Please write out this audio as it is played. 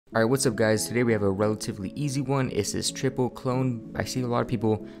Alright, what's up guys? Today we have a relatively easy one. It's this triple clone. I see a lot of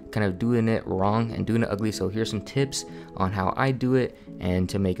people kind of doing it wrong and doing it ugly, so here's some tips on how I do it and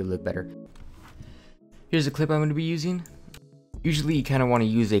to make it look better. Here's the clip I'm going to be using. Usually you kind of want to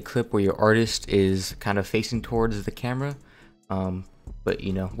use a clip where your artist is kind of facing towards the camera, but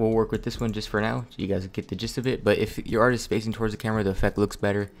you know, we'll work with this one just for now so you guys get the gist of it. But if your artist is facing towards the camera, the effect looks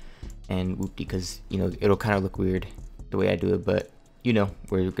better, and whoop, because you know it'll kind of look weird the way I do it, but you know,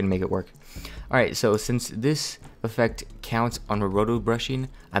 we're gonna make it work. Alright, so since this effect counts on roto brushing,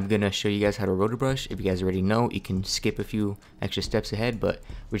 I'm gonna show you guys how to roto brush. If you guys already know, you can skip a few extra steps ahead, but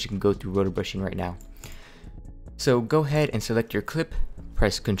we're just gonna go through roto brushing right now. So go ahead and select your clip,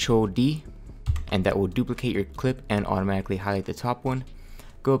 press Ctrl D, and that will duplicate your clip and automatically highlight the top one.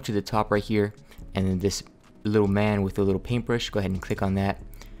 Go up to the top right here, and then this little man with a little paintbrush, go ahead and click on that.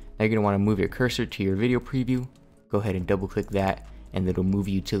 Now you're gonna wanna move your cursor to your video preview. Go ahead and double click that, and it'll move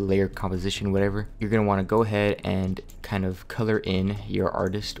you to layer composition, whatever. You're gonna wanna go ahead and kind of color in your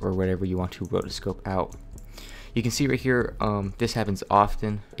artist or whatever you want to rotoscope out. You can see right here, this happens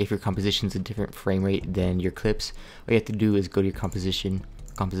often. If your composition is a different frame rate than your clips, all you have to do is go to your composition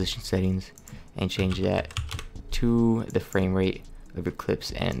settings, and change that to the frame rate of your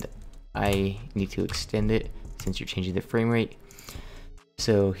clips. And I need to extend it since you're changing the frame rate.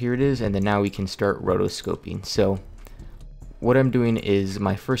 So here it is, and then now we can start rotoscoping. So what I'm doing is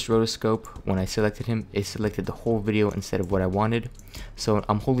my first rotoscope, when I selected him, it selected the whole video instead of what I wanted. So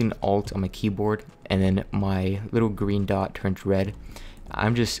I'm holding Alt on my keyboard, and then my little green dot turns red.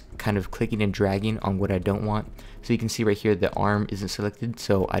 I'm just kind of clicking and dragging on what I don't want. So you can see right here the arm isn't selected,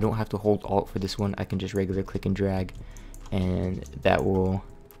 so I don't have to hold Alt for this one. I can just regular click and drag, and that will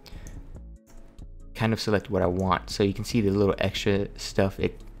kind of select what I want. So you can see the little extra stuff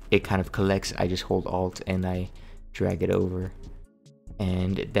it kind of collects. I just hold Alt and I drag it over,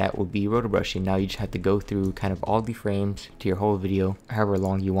 and that will be roto brushing. Now you just have to go through kind of all the frames to your whole video, however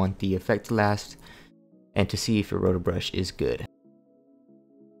long you want the effect to last, and to see if your roto brush is good.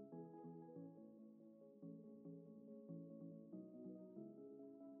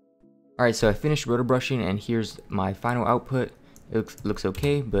 Alright, so I finished roto brushing, and here's my final output. It looks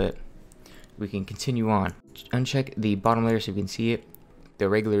okay, but we can continue on. Uncheck the bottom layer so you can see it. The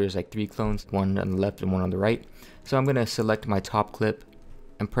regular is like 3 clones, one on the left and one on the right. So I'm going to select my top clip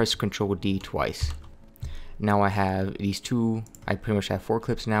and press Ctrl D twice. Now I have these two, I pretty much have 4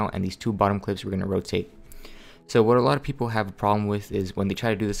 clips now, and these 2 bottom clips we're going to rotate. So what a lot of people have a problem with is when they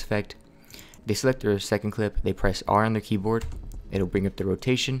try to do this effect, they select their second clip, they press R on their keyboard, it'll bring up the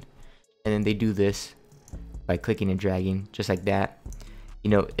rotation, and then they do this by clicking and dragging just like that.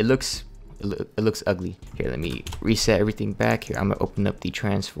 You know, it looks ugly. Here, let me reset everything back. Here, I'm gonna open up the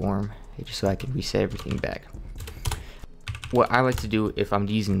transform just so I can reset everything back. What I like to do if I'm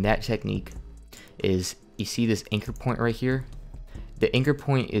using that technique is, you see this anchor point right here? The anchor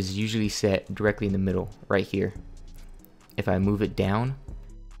point is usually set directly in the middle right here. If I move it down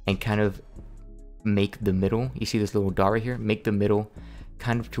and kind of make the middle, you see this little dot right here, make the middle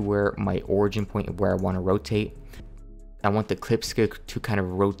kind of to where my origin point of where I want to rotate. I want the clip stick to kind of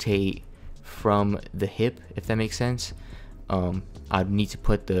rotate from the hip, if that makes sense. I need to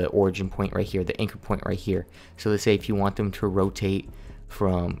put the origin point right here, the anchor point right here. So let's say if you want them to rotate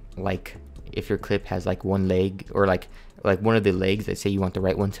from, like, if your clip has like one leg, or like one of the legs, let's say you want the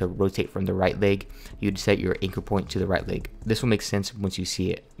right one to rotate from the right leg, you'd set your anchor point to the right leg. This will make sense once you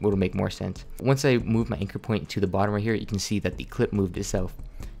see it. It'll make more sense. Once I move my anchor point to the bottom right here, you can see that the clip moved itself.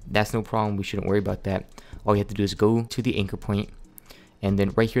 That's no problem, we shouldn't worry about that. All you have to do is go to the anchor point, and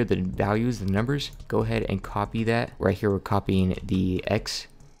then right here, the values, the numbers, go ahead and copy that. Right here, we're copying the X,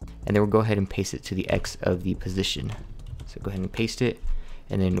 and then we'll go ahead and paste it to the X of the position. So go ahead and paste it,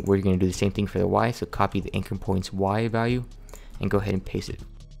 and then we're going to do the same thing for the Y. So copy the anchor point's Y value, and go ahead and paste it.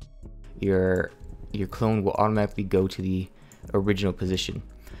 Your clone will automatically go to the original position.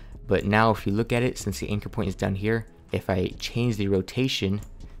 But now if you look at it, since the anchor point is down here, if I change the rotation,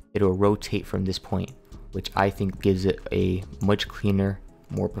 it'll rotate from this point, which I think gives it a much cleaner,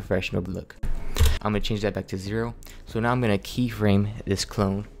 more professional look. I'm gonna change that back to 0. So now I'm gonna keyframe this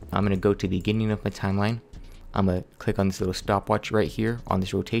clone. I'm gonna go to the beginning of my timeline. I'm gonna click on this little stopwatch right here on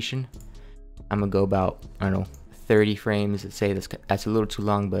this rotation. I'm gonna go about, I don't know, 30 frames. Let's say that's a little too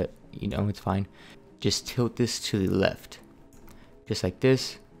long, but you know, it's fine. Just tilt this to the left, just like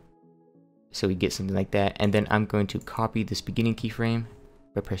this. So we get something like that. And then I'm going to copy this beginning keyframe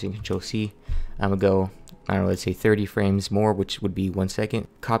by pressing Ctrl C. I'm gonna go, I don't know, let's say 30 frames more, which would be 1 second.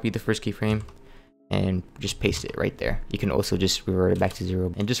 Copy the first keyframe, and just paste it right there. You can also just revert it back to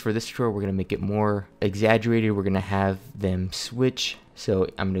 0. And just for this tutorial, we're gonna make it more exaggerated. We're gonna have them switch. So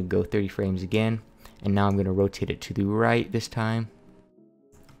I'm gonna go 30 frames again, and now I'm gonna rotate it to the right this time,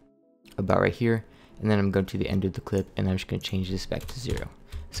 about right here. And then I'm going to the end of the clip, and I'm just gonna change this back to 0.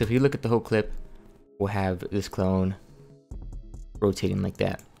 So if you look at the whole clip, we'll have this clone rotating like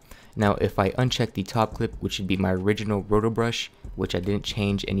that. Now if I uncheck the top clip, which should be my original roto brush, which I didn't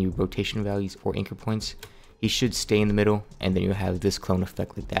change any rotation values or anchor points, he should stay in the middle, and then you'll have this clone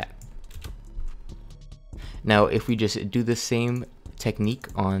effect like that. Now if we just do the same technique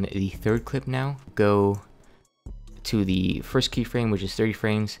on the third clip, now go to the first keyframe, which is 30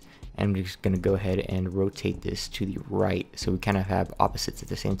 frames, and I'm just going to go ahead and rotate this to the right, so we kind of have opposites at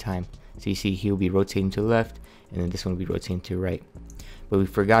the same time. So you see he'll be rotating to the left, and then this one will be rotating to the right. But we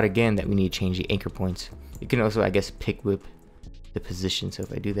forgot again that we need to change the anchor points. You can also, I guess, pick whip the position. So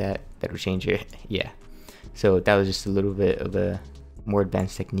if I do that, that'll change it. Yeah. So that was just a little bit of a more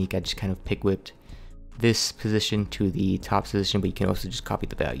advanced technique. I just kind of pick whipped this position to the top position, but you can also just copy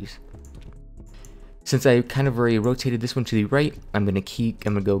the values. Since I kind of already rotated this one to the right, I'm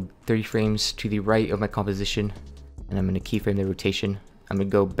gonna go 30 frames to the right of my composition, and I'm gonna keyframe the rotation. I'm gonna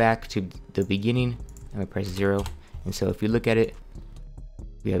go back to the beginning. I'm gonna press 0, and so if you look at it,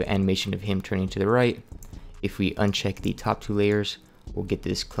 we have an animation of him turning to the right. If we uncheck the top 2 layers, we'll get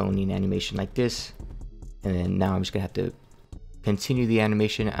this cloning animation like this. And then now I'm just gonna have to continue the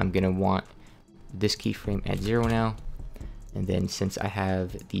animation. I'm gonna want this keyframe at 0 now. And then since I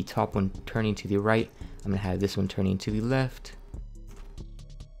have the top one turning to the right, I'm gonna have this one turning to the left,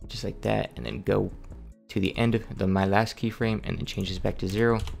 just like that, and then go to the end of my last keyframe and then change this back to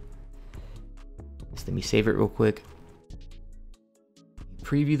 0. Just let me save it real quick.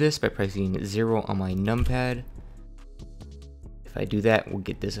 Preview this by pressing 0 on my numpad. If I do that, we'll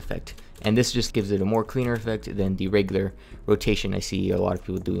get this effect. And this just gives it a more cleaner effect than the regular rotation I see a lot of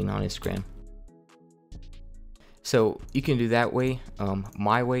people doing on Instagram. So you can do that way.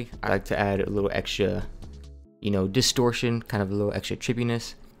 My way, I like to add a little extra, distortion, kind of a little extra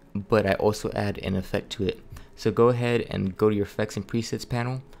trippiness, but I also add an effect to it. So go ahead and go to your effects and presets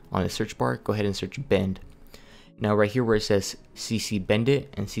panel on the search bar. Go ahead and search bend. Now right here where it says CC Bend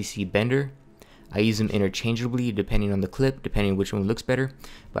It and CC Bender, I use them interchangeably depending on the clip, depending on which one looks better.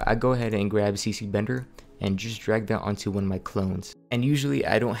 But I go ahead and grab CC Bender and just drag that onto one of my clones. And usually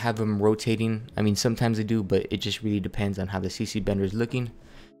I don't have them rotating. I mean, sometimes I do, but it just really depends on how the CC Bender is looking.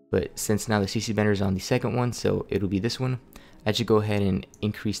 But since now the CC Bender is on the second one, so it'll be this one, I should go ahead and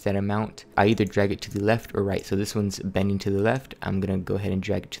increase that amount. I either drag it to the left or right. So this one's bending to the left. I'm gonna go ahead and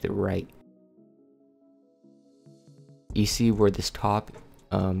drag it to the right. You see where this top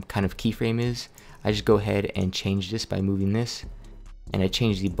kind of keyframe is? I just go ahead and change this by moving this, and I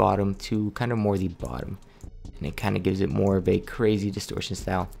change the bottom to kind of more the bottom, and it kind of gives it more of a crazy distortion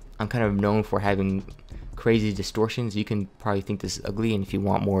style. I'm kind of known for having crazy distortions. You can probably think this is ugly, and if you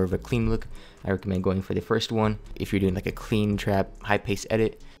want more of a clean look, I recommend going for the first one if you're doing like a clean trap high pace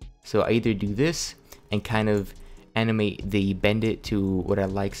edit. So I either do this and kind of animate the bend it to what I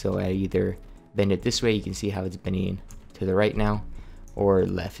like. So I either bend it this way, you can see how it's bending to the right now, or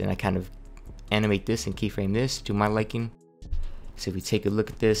left, and I kind of animate this and keyframe this to my liking. So if we take a look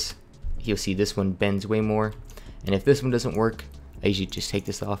at this, you'll see this one bends way more. And if this one doesn't work, I usually just take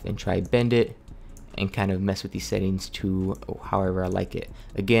this off and try bend it and kind of mess with these settings to however I like it.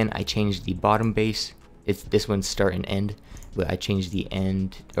 Again, I changed the bottom base. It's this one's start and end, but I changed the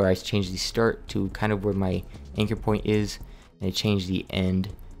end, or I changed the start to kind of where my anchor point is, and I changed the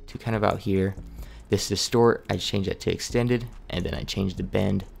end to kind of out here. This distort, I changed that to extended, and then I changed the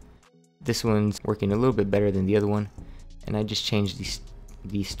bend. This one's working a little bit better than the other one, and I just changed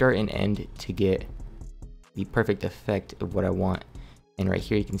the start and end to get the perfect effect of what I want. And right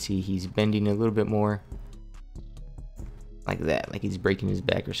here you can see he's bending a little bit more like that, like he's breaking his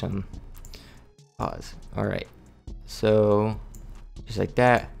back or something. Pause. All right, so just like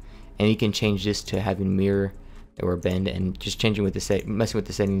that, and you can change this to having mirror or bend, and just changing with the messing with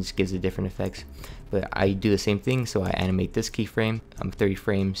the settings gives it different effects. But I do the same thing, so I animate this keyframe. I'm 30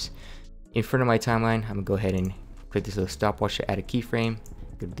 frames in front of my timeline. I'm gonna go ahead and click this little stopwatch to add a keyframe.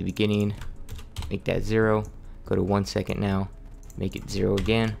 Go to the beginning, make that 0. Go to 1 second now, make it 0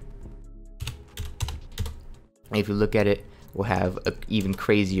 again. And if you look at it, we'll have a even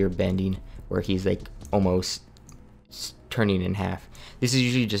crazier bending where he's like almost turning in half. This is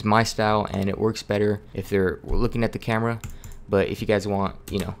usually just my style, and it works better if they're looking at the camera. But if you guys want,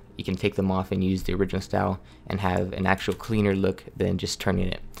 you can take them off and use the original style and have an actual cleaner look than just turning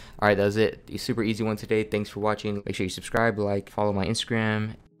it. All right, that was it. A super easy one today. Thanks for watching. Make sure you subscribe, like, follow my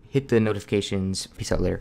Instagram, hit the notifications. Peace out later.